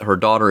drums. Her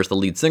daughter is the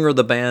lead singer of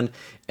the band.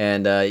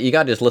 And you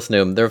got to just listen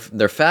to them.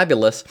 They're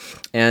fabulous.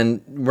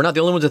 And we're not the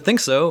only ones that think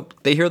so.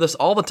 They hear this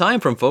all the time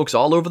from folks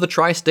all over the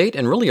tri-state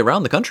and really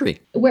around the country.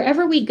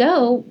 Wherever we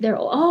go, they're,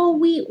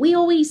 we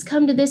always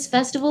come to this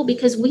festival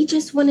because we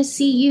just want to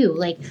see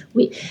you.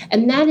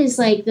 And that is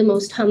like the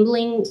most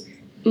humbling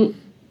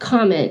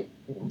comment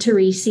to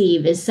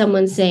receive, is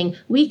someone saying,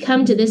 we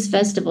come to this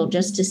festival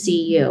just to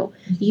see you.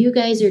 You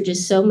guys are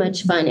just so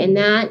much fun. And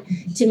that,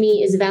 to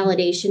me, is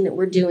validation that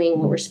we're doing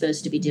what we're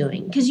supposed to be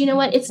doing. Because you know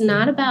what? It's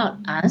not about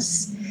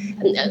us.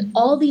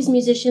 All these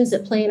musicians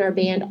that play in our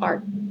band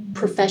are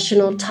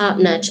professional,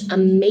 top-notch,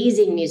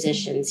 amazing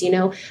musicians,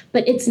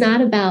 but it's not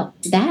about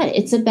that.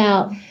 It's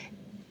about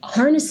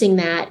harnessing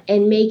that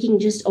and making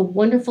just a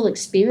wonderful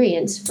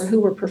experience for who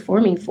we're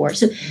performing for.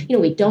 So,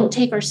 we don't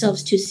take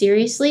ourselves too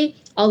seriously.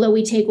 Although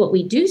we take what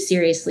we do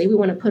seriously, we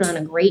want to put on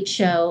a great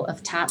show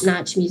of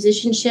top-notch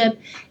musicianship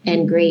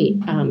and great,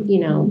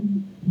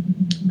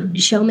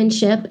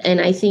 showmanship. And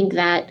I think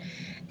that,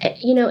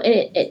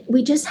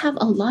 we just have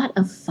a lot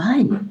of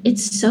fun.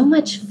 It's so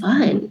much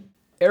fun.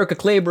 Erica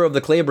Klaber of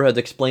the Claberheads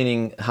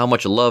explaining how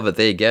much love that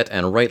they get,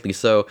 and rightly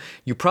so.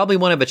 You probably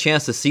won't have a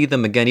chance to see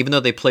them again, even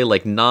though they play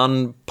like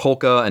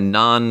non-polka and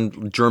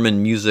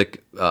non-German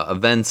music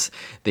events.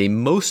 They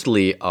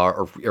mostly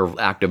are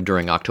active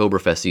during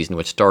Oktoberfest season,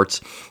 which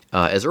starts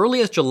as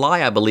early as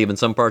July, I believe, in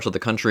some parts of the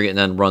country, and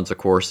then runs, of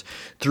course,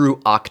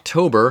 through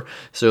October.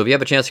 So if you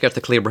have a chance to catch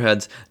the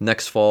Claberheads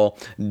next fall,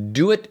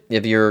 do it.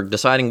 If you're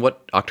deciding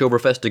what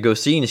Oktoberfest to go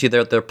see and you see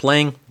they're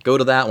playing, go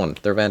to that one.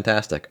 They're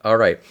fantastic. All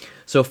right.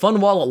 So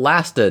Fun While It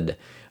Lasted.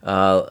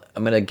 I'm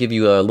going to give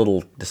you a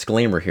little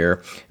disclaimer here.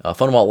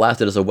 Fun While It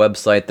Lasted is a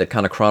website that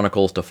kind of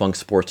chronicles defunct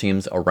sports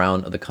teams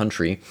around the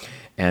country.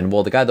 And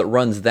the guy that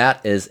runs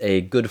that is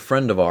a good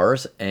friend of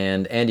ours,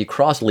 and Andy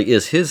Crossley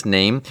is his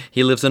name.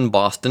 He lives in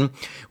Boston.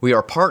 We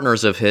are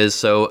partners of his,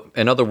 so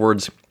in other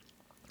words,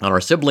 on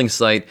our sibling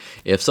site,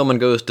 if someone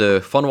goes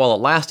to Fun While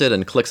It Lasted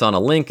and clicks on a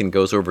link and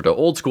goes over to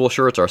Old School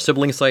Shirts, our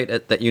sibling site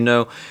that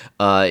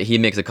he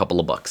makes a couple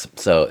of bucks.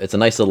 So it's a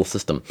nice little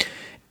system.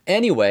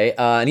 Anyway,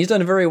 and he's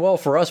done very well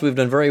for us. We've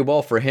done very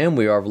well for him.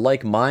 We are of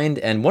like mind.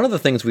 And one of the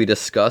things we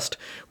discussed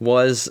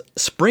was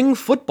spring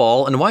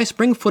football and why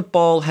spring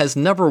football has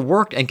never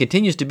worked and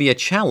continues to be a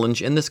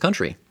challenge in this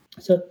country.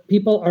 So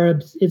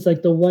it's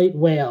like the white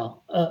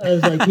whale.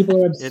 It's like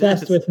people are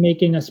obsessed with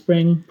making a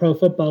spring pro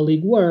football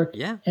league work.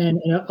 Yeah.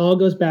 And it all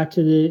goes back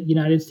to the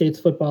United States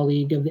Football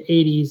League of the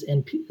 80s.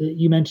 And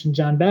you mentioned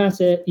John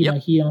Bassett. You know,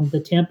 he owned the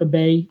Tampa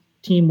Bay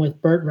team with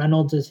Burt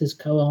Reynolds as his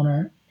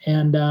co-owner.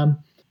 And,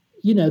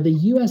 the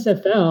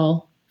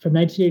USFL from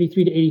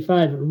 1983 to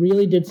 85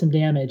 really did some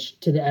damage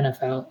to the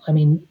NFL. I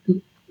mean,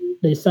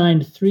 they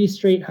signed 3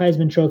 straight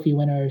Heisman Trophy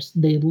winners.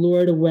 They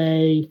lured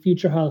away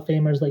future Hall of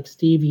Famers like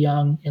Steve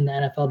Young in the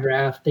NFL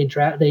draft.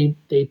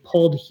 They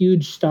pulled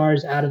huge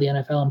stars out of the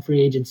NFL in free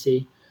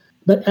agency.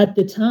 But at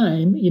the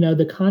time,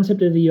 the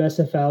concept of the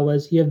USFL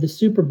was you have the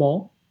Super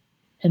Bowl,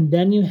 and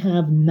then you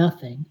have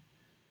nothing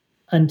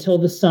until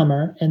the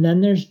summer, and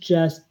then there's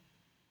just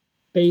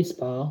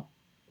baseball,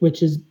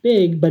 which is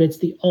big, but it's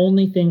the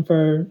only thing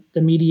for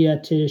the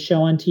media to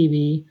show on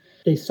TV.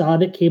 They saw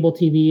that cable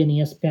TV and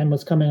ESPN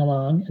was coming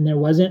along, and there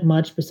wasn't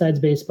much besides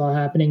baseball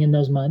happening in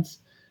those months.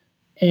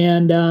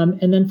 And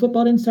then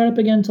football didn't start up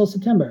again until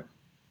September.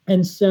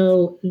 And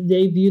so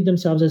they viewed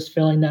themselves as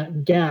filling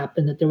that gap,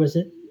 and that there was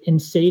an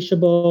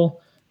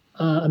insatiable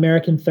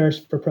American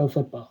thirst for pro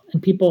football.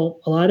 And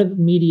a lot of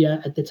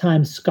media at the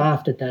time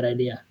scoffed at that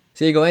idea.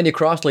 So you go, Andy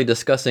Crossley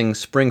discussing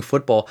spring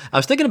football. I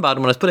was thinking about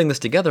it when I was putting this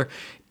together.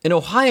 In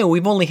Ohio,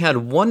 we've only had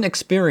one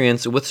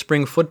experience with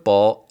spring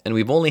football, and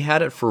we've only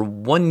had it for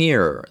 1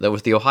 year. That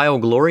was the Ohio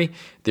Glory.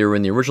 They were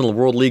in the original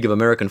World League of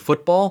American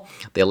Football.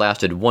 They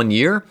lasted 1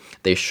 year.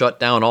 They shut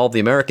down all the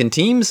American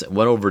teams,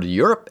 went over to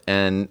Europe,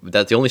 and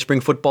that's the only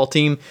spring football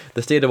team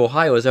the state of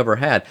Ohio has ever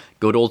had.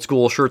 Go to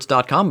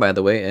oldschoolshirts.com, by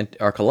the way, and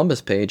our Columbus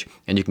page,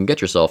 and you can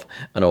get yourself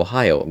an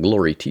Ohio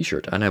Glory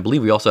t-shirt. And I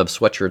believe we also have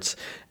sweatshirts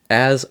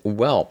as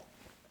well.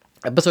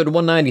 Episode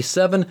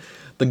 197,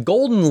 the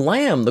Golden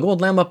Lamb. The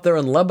Golden Lamb up there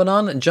in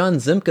Lebanon. John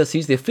Zimkus,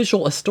 he's the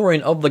official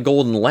historian of the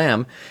Golden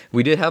Lamb.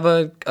 We did have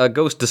a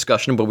ghost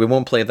discussion, but we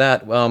won't play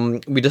that.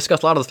 We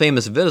discussed a lot of the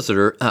famous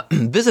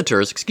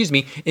visitors,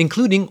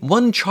 including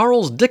one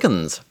Charles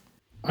Dickens.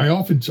 I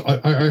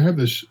have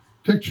this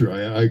picture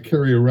I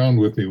carry around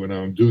with me when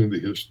I'm doing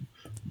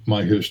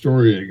my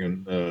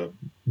historian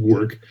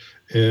work,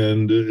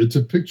 and it's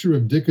a picture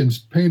of Dickens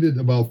painted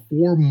about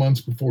 4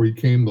 months before he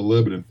came to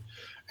Lebanon.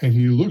 And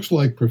he looks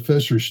like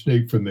Professor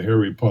Snape from the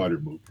Harry Potter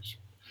movies.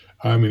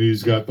 I mean,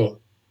 he's got the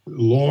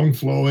long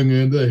flowing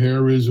and the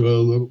hair is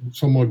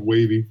somewhat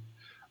wavy.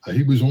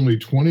 He was only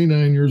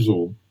 29 years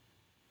old.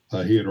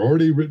 He had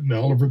already written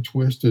Oliver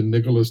Twist and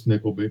Nicholas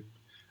Nickleby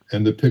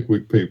and the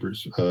Pickwick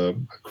Papers. A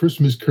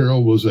Christmas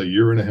Carol was a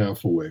year and a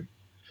half away.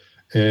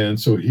 And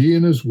so he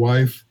and his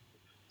wife,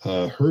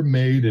 her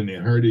maid, and they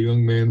hired a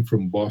young man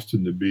from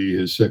Boston to be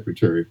his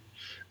secretary.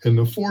 And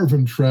the four of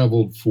them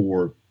traveled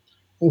for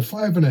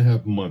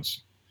 5.5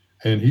 months.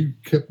 And he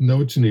kept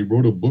notes, and he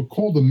wrote a book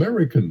called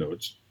American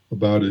Notes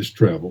about his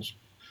travels.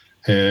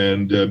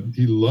 And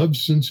he loved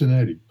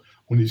Cincinnati.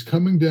 When he's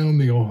coming down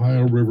the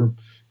Ohio River,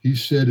 he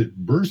said it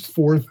burst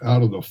forth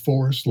out of the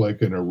forest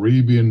like an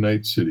Arabian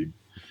night city.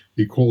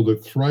 He called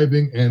it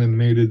thriving,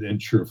 animated, and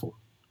cheerful.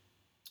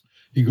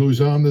 He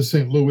goes on to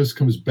St. Louis,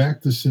 comes back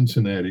to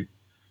Cincinnati,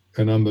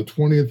 and on the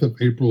 20th of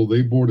April,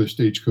 they board a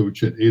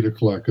stagecoach at 8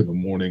 o'clock in the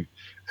morning,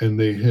 and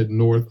they head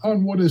north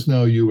on what is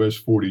now US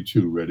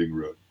 42 Reading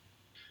Road.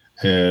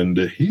 And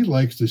he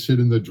likes to sit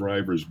in the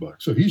driver's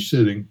box. So he's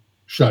sitting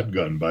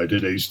shotgun by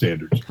today's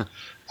standards.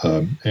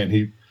 And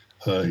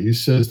he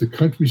says the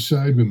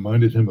countryside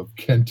reminded him of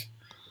Kent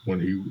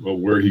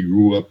where he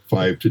grew up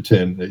 5 to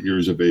 10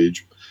 years of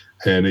age.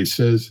 And he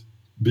says,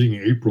 being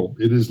April,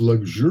 it is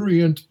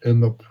luxuriant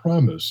and the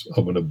promise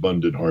of an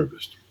abundant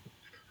harvest.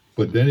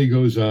 But then he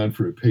goes on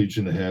for a page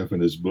and a half in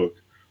his book,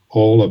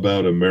 all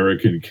about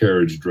American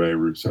carriage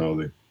drivers, how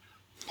they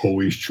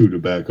always chew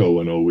tobacco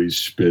and always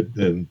spit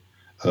and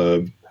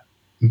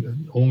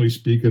only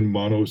speak in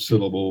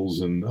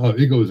monosyllables. And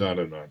he goes on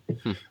and on.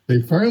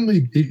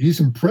 He's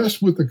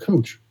impressed with the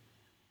coach.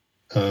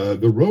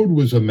 The road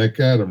was a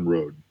macadam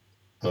road,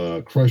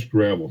 crushed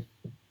gravel.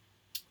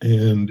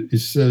 And he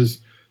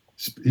says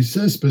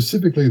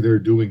specifically they're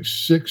doing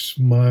 6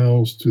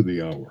 miles to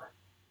the hour.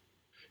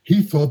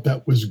 He thought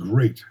that was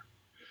great.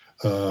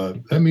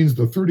 That means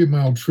the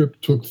 30-mile trip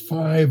took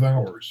 5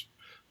 hours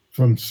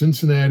from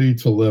Cincinnati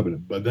to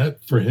Lebanon. But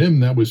for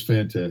him, that was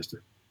fantastic.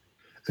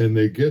 And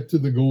they get to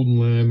the Golden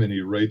Lamb, and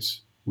he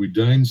writes, "We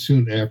dined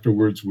soon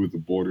afterwards with the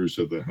boarders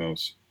of the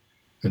house.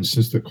 And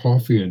since the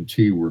coffee and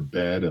tea were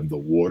bad and the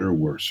water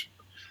worse,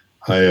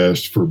 I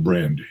asked for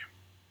brandy.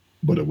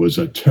 But it was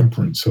a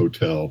temperance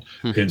hotel,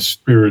 and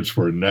spirits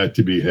were not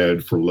to be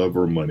had for love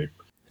or money."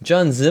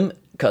 John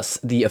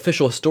Zimkus, the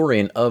official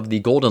historian of the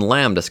Golden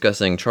Lamb,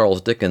 discussing Charles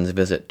Dickens'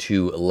 visit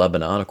to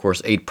Lebanon. Of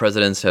course, 8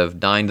 presidents have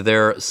dined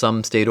there.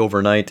 Some stayed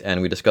overnight,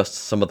 and we discussed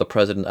some of the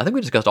presidents. I think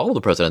we discussed all of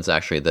the presidents,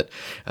 actually, that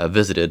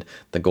visited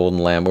the Golden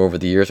Lamb over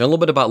the years. And a little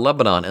bit about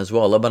Lebanon as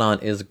well. Lebanon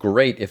is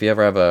great. If you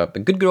ever have a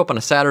good go up on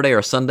a Saturday or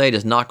a Sunday,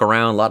 just knock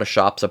around. A lot of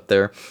shops up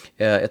there.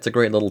 It's a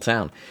great little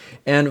town.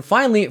 And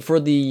finally, for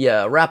the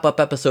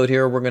wrap-up episode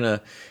here, we're going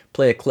to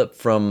play a clip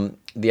from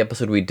the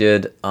episode we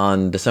did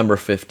on December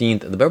 15th,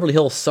 the Beverly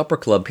Hills Supper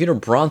Club. Peter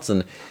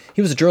Bronson,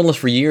 he was a journalist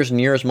for years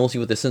and years, mostly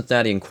with the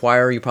Cincinnati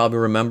Enquirer, you probably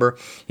remember.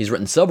 He's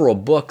written several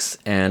books,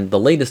 and the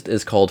latest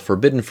is called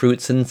Forbidden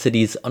Fruit, Sin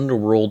City's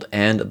Underworld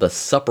and the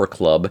Supper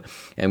Club.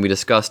 And we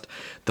discussed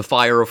the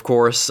fire, of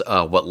course,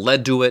 what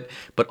led to it,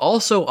 but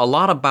also a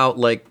lot about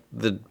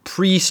the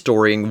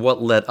pre-story and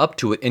what led up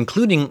to it,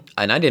 including,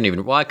 and I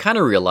kind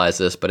of realized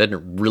this, but I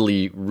didn't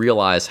really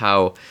realize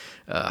how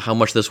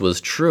much this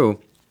was true,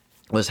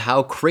 was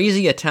how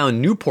crazy a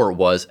town Newport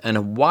was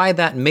and why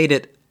that made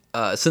it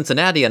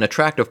Cincinnati an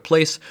attractive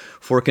place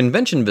for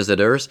convention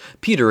visitors.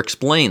 Peter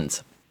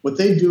explains. What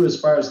they do as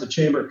far as the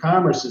Chamber of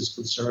Commerce is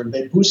concerned,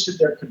 they boosted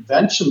their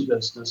convention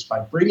business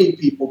by bringing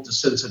people to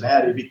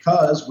Cincinnati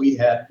because we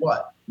had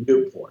what?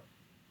 Newport.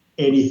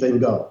 Anything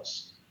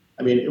goes.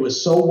 I mean, it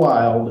was so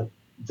wild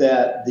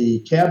that the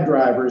cab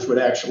drivers would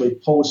actually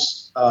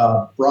post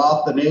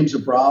the names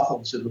of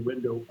brothels in the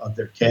window of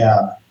their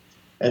cab.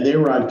 And they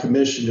were on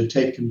commission to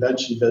take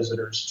convention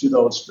visitors to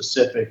those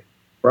specific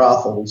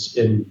brothels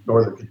in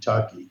northern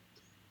Kentucky.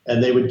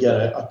 And they would get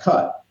a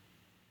cut.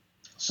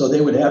 So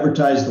they would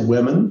advertise the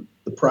women,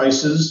 the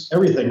prices,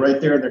 everything right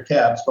there in their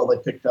cabs while they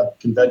picked up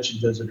convention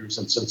visitors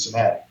in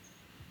Cincinnati.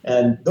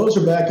 And those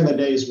are back in the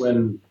days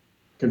when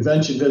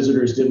convention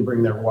visitors didn't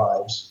bring their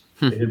wives.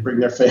 They didn't bring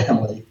their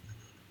family.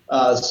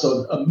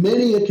 So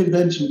many a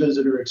convention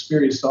visitor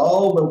experienced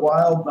all the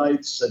wild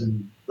nights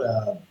and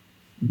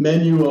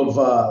menu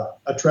of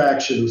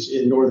attractions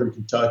in northern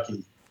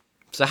Kentucky.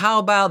 So how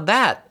about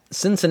that?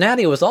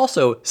 Cincinnati was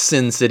also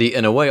Sin City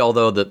in a way,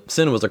 although the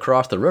sin was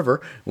across the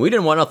river. We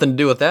didn't want nothing to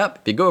do with that.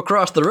 If you go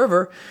across the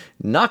river,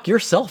 knock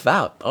yourself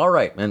out. All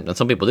right. And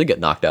some people did get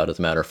knocked out, as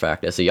a matter of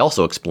fact, as he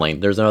also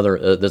explained. There's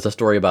a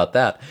story about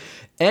that.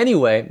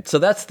 Anyway, so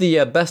that's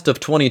the best of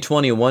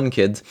 2021,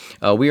 kids.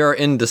 We are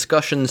in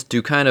discussions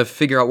to kind of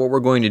figure out what we're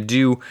going to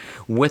do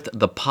with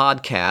the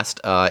podcast.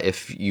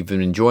 If you've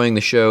been enjoying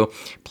the show,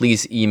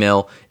 please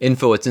email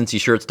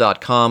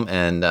info@cincyshirts.com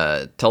and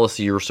tell us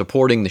you're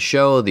supporting the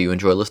show, that you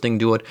enjoy listening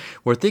to it.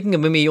 We're thinking of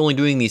maybe only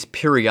doing these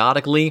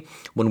periodically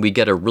when we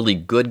get a really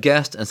good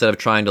guest, instead of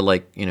trying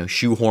to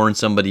shoehorn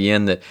somebody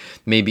in that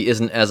maybe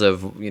isn't as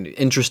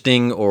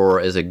interesting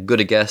or as a good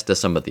a guest as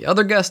some of the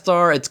other guests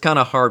are. It's kind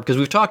of hard because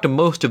we've talked to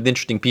most of the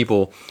interesting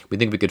people we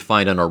think we could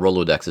find on our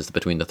Rolodexes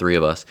between the three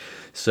of us.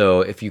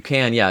 So if you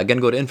can, again,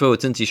 go to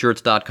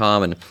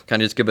info@cincyshirts.com and kind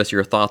of just give us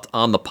your thoughts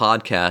on the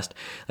podcast.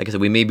 Like I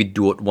said, we maybe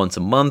do it once a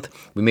month.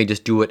 We may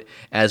just do it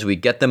as we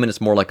get them, and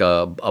it's more like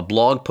a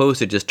blog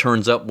post. It just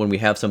turns up when we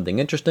have something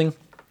interesting.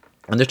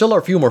 And there still are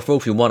a few more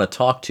folks we want to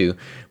talk to,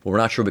 but we're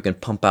not sure we can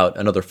pump out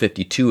another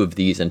 52 of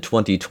these in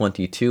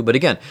 2022. But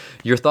again,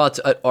 your thoughts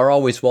are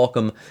always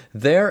welcome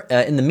there.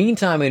 In the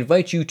meantime, I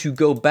invite you to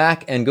go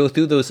back and go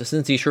through those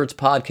Cincy Shirts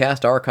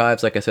podcast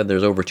archives. Like I said,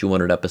 there's over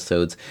 200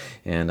 episodes,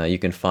 and you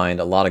can find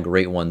a lot of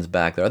great ones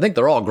back there. I think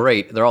they're all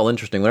great. They're all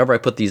interesting. Whenever I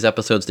put these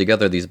episodes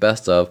together, these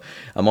best of,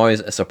 I'm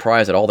always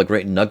surprised at all the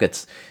great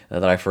nuggets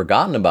that I've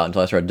forgotten about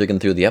until I started digging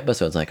through the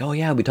episodes. Like, oh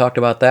yeah, we talked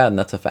about that, and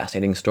that's a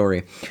fascinating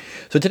story.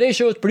 So today's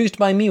show is produced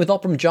by me with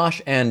help from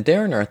Josh and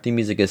Darren. Our theme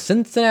music is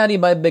Cincinnati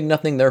by Big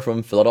Nothing. They're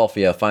from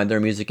Philadelphia. Find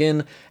their music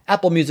in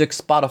Apple Music,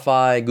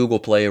 Spotify, Google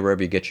Play,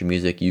 wherever you get your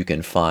music, you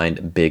can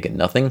find Big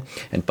Nothing.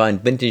 And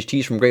find vintage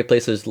tees from great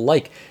places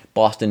like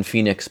Boston,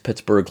 Phoenix,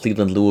 Pittsburgh,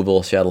 Cleveland,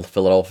 Louisville, Seattle,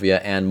 Philadelphia,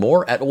 and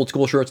more at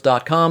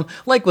oldschoolshirts.com.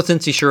 Like with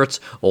Cincy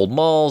Shirts, old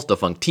malls,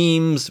 defunct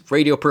teams,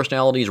 radio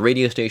personalities,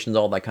 radio stations,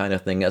 all that kind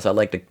of thing, as I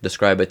like to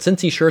describe it.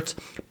 Cincy Shirts,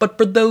 but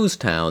for those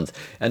towns.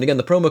 And again,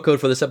 the promo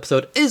code for this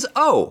episode is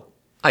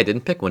I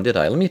didn't pick one, did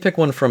I? Let me pick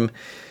one from,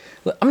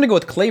 I'm going to go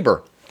with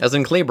Klaber, as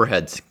in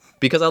Klaberheads,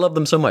 because I love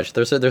them so much.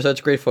 They're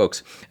such great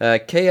folks.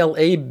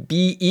 Klaber.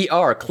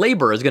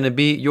 Klaber is going to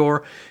be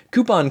your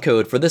coupon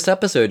code for this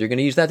episode. You're going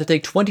to use that to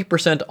take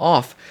 20%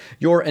 off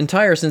your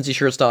entire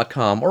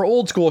CincyShirts.com or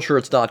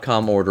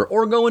OldSchoolShirts.com order,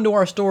 or go into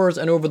our stores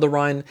and over the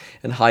Rhine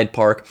and Hyde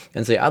Park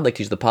and say, I'd like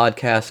to use the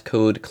podcast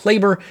code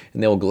Klaber,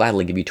 and they will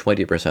gladly give you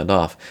 20%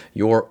 off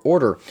your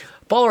order.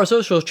 Follow our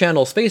social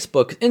channels,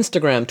 Facebook,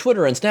 Instagram,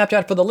 Twitter, and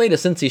Snapchat for the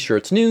latest Cincy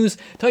Shirts news.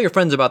 Tell your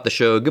friends about the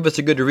show. Give us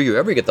a good review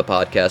wherever you get the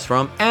podcast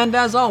from. And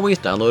as always,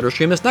 download or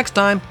stream us next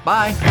time.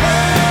 Bye.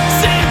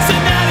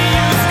 Cincinnati,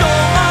 you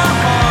stole my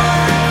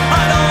heart.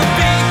 I don't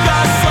think I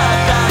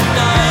slept that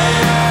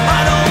night.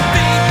 I don't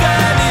think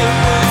that it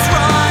was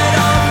right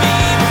of me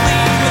to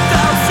leave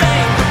without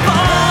saying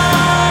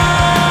goodbye.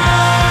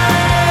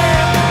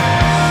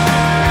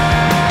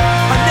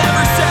 I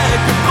never said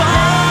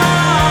goodbye.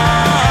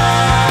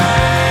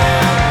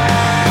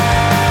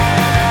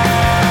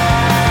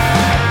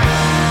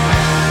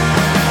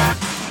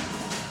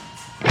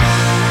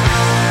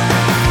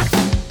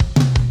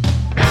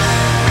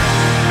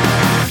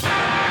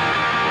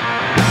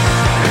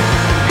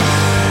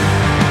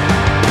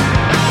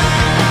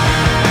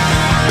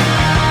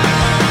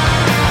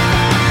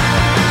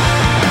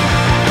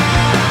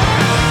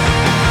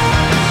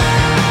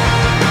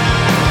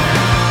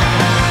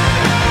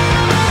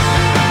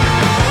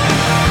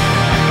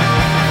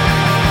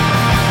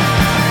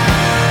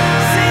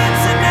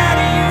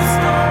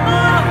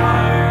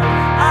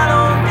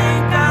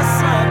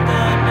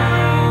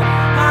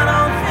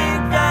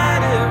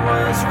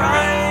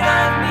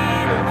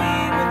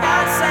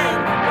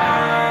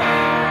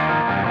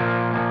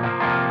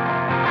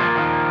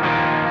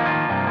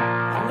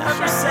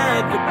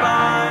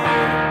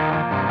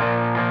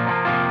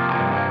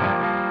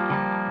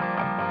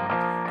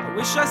 I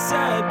wish I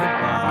said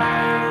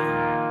goodbye.